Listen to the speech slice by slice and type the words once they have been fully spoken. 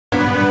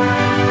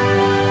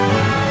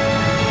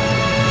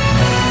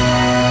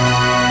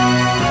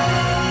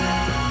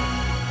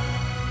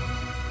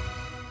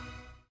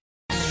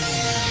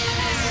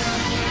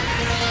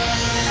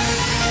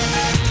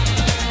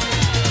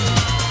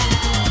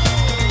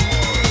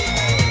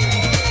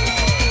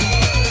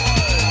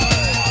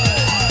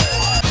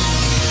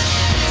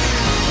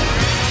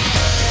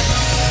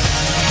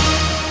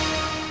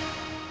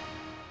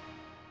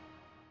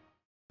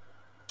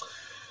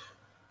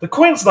The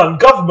Queensland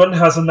government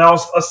has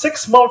announced a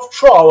 6-month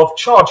trial of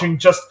charging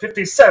just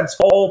 50 cents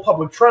for all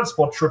public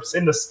transport trips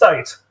in the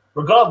state,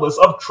 regardless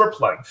of trip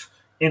length,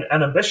 in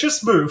an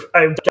ambitious move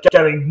aimed at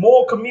getting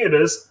more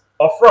commuters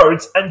off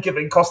roads and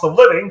giving cost of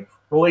living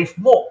relief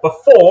more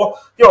before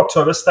the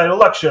October state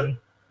election.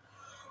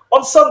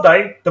 On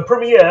Sunday, the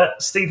Premier,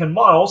 Stephen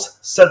Miles,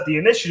 said the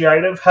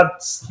initiative had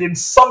been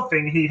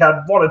something he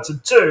had wanted to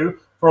do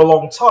for a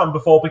long time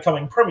before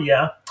becoming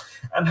Premier,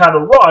 and had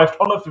arrived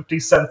on a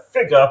 50-cent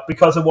figure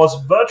because it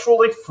was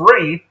virtually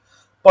free,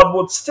 but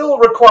would still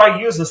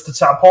require users to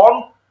tap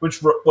on,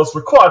 which was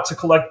required to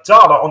collect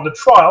data on the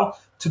trial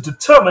to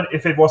determine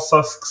if it was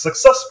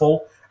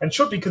successful and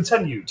should be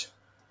continued.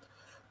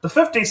 The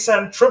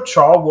 50-cent trip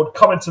trial would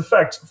come into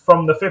effect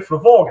from the 5th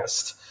of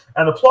August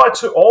and apply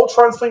to all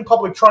TransLink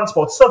public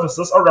transport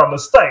services around the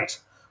state,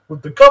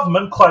 with the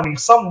government claiming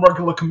some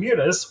regular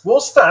commuters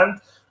will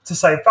stand to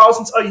save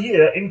thousands a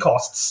year in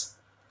costs.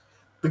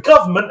 The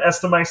government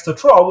estimates the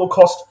trial will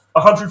cost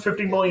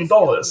 $150 million.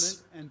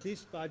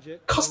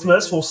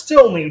 Customers will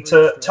still need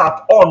to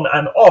tap on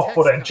and off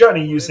for their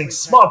journey using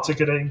smart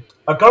ticketing,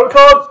 a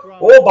go-card,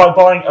 or by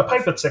buying a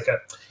paper ticket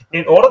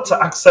in order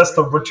to access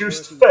the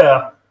reduced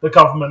fare, the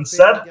government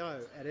said.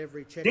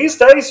 These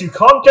days you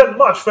can't get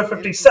much for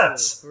 50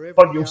 cents,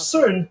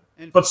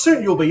 but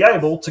soon you'll be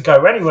able to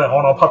go anywhere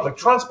on our public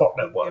transport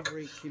network,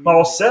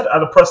 Miles said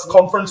at a press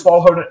conference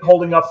while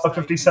holding up a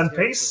 50-cent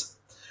piece.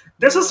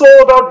 This is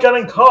all about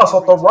getting cars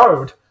off the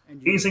road,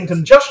 easing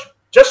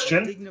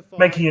congestion,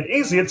 making it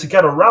easier to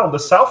get around the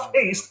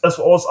southeast as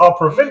well as our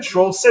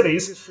provincial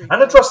cities,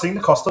 and addressing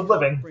the cost of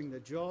living.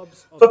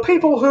 For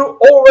people who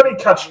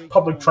already catch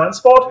public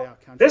transport,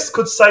 this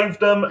could save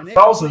them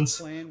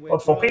thousands,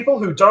 but for people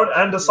who don't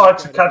and decide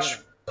to catch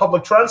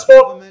public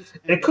transport,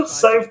 it could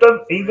save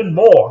them even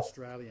more.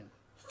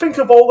 Think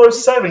of all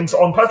those savings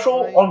on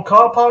petrol, on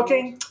car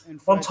parking,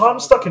 on time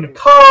stuck in a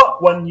car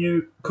when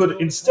you could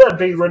instead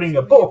be reading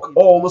a book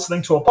or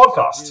listening to a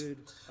podcast.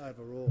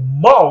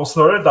 Miles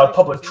noted that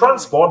public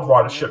transport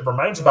ridership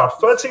remains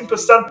about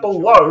 13%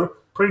 below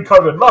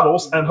pre-COVID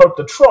levels and hoped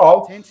the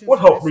trial would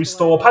help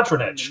restore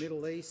patronage.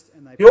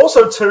 He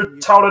also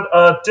touted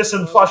a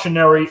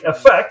disinflationary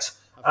effect,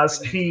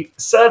 as he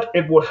said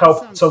it would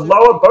help to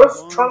lower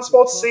both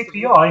transport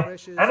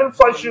CPI and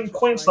inflation in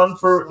Queensland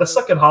through the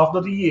second half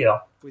of the year.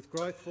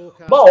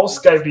 Miles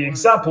gave the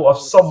example of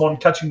someone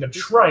catching a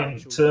train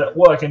to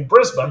work in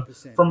Brisbane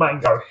from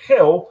Mango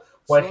Hill,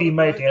 where he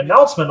made the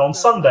announcement on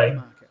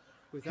Sunday.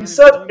 He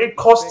said it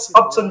costs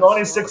up to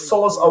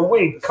 $96 a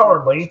week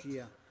currently,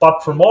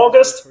 but from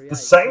August, the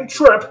same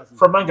trip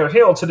from Mango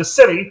Hill to the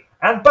city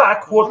and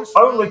back would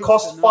only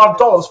cost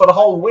 $5 for the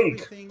whole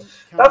week.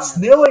 That's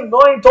nearly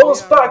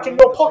 $9 back in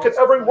your pocket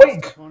every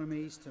week.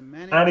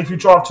 And if you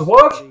drive to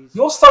work,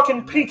 you're stuck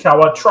in peak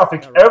hour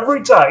traffic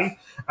every day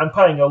and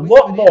paying a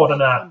lot more than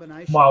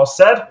that, Miles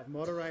said.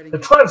 The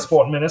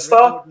Transport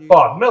Minister,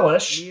 Bart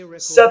Millish,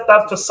 said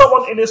that for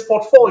someone in his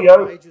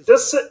portfolio,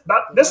 this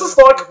is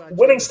like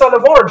winning State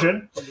of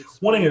Origin,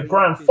 winning a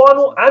grand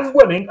final and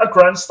winning a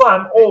Grand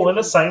Slam all in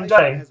the same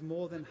day.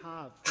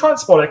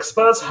 Transport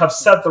experts have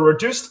said the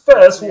reduced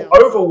fares will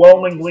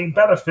overwhelmingly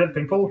benefit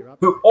people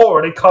who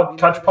already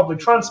catch public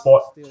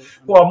transport,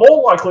 who are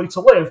more likely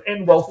to live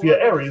in wealthier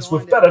areas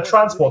with better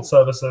transport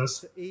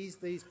services.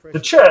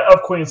 The chair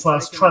of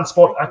Queensland's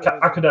Transport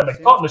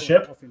Academic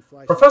Partnership,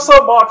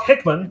 Professor Mark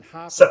Hickman,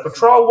 said the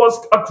trial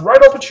was a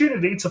great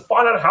opportunity to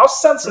find out how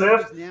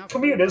sensitive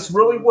commuters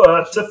really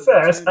were to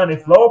fares and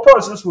if lower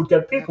prices would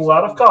get people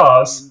out of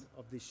cars.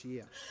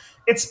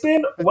 It's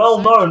been well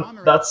known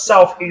that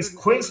southeast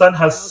Queensland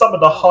has some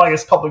of the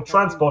highest public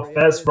transport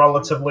fares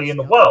relatively in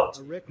the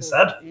world, he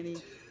said.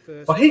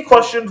 But he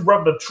questioned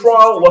whether the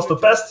trial was the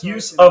best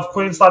use of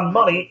Queensland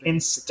money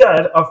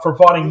instead of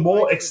providing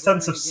more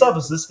extensive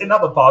services in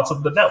other parts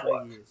of the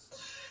network.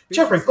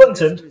 Jeffrey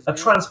Clinton, a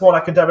transport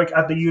academic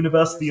at the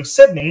University of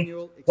Sydney,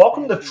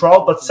 welcomed the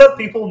trial but said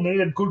people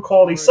needed good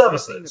quality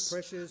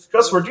services.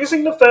 Just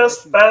reducing the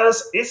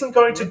fares isn't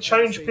going to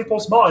change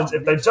people's minds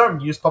if they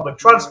don't use public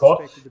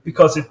transport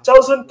because it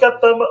doesn't get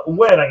them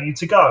where they need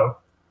to go.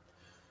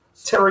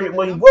 Terry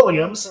Lee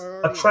Williams,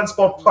 a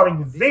transport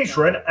planning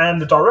veteran and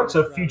the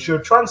director of future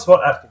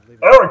transport at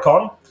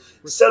Ericon,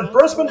 said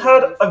Brisbane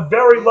had a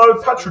very low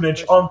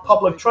patronage on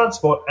public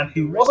transport and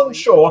he wasn't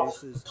sure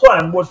the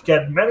plan would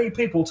get many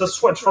people to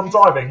switch from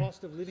driving.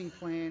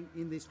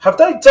 Have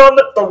they done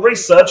the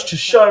research to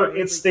show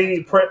it's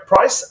the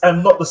price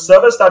and not the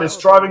service that is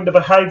driving the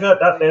behaviour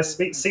that they're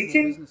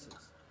seeking?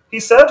 He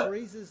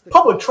said,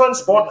 public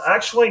transport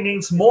actually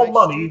needs more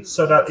money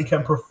so that it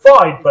can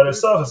provide better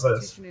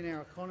services.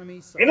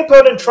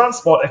 Independent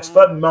transport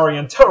expert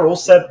Marion Terrell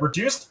said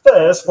reduced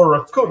fares were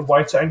a good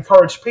way to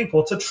encourage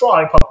people to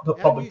try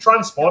public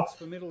transport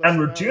and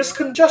reduce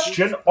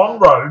congestion on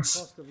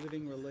roads.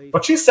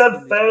 But she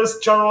said fares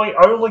generally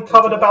only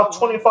covered about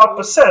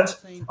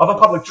 25% of a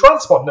public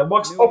transport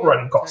network's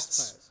operating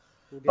costs.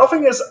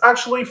 Nothing is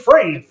actually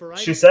free,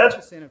 she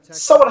said.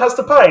 Someone has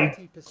to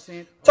pay.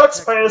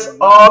 Taxpayers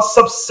are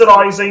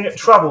subsidizing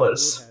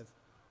travelers.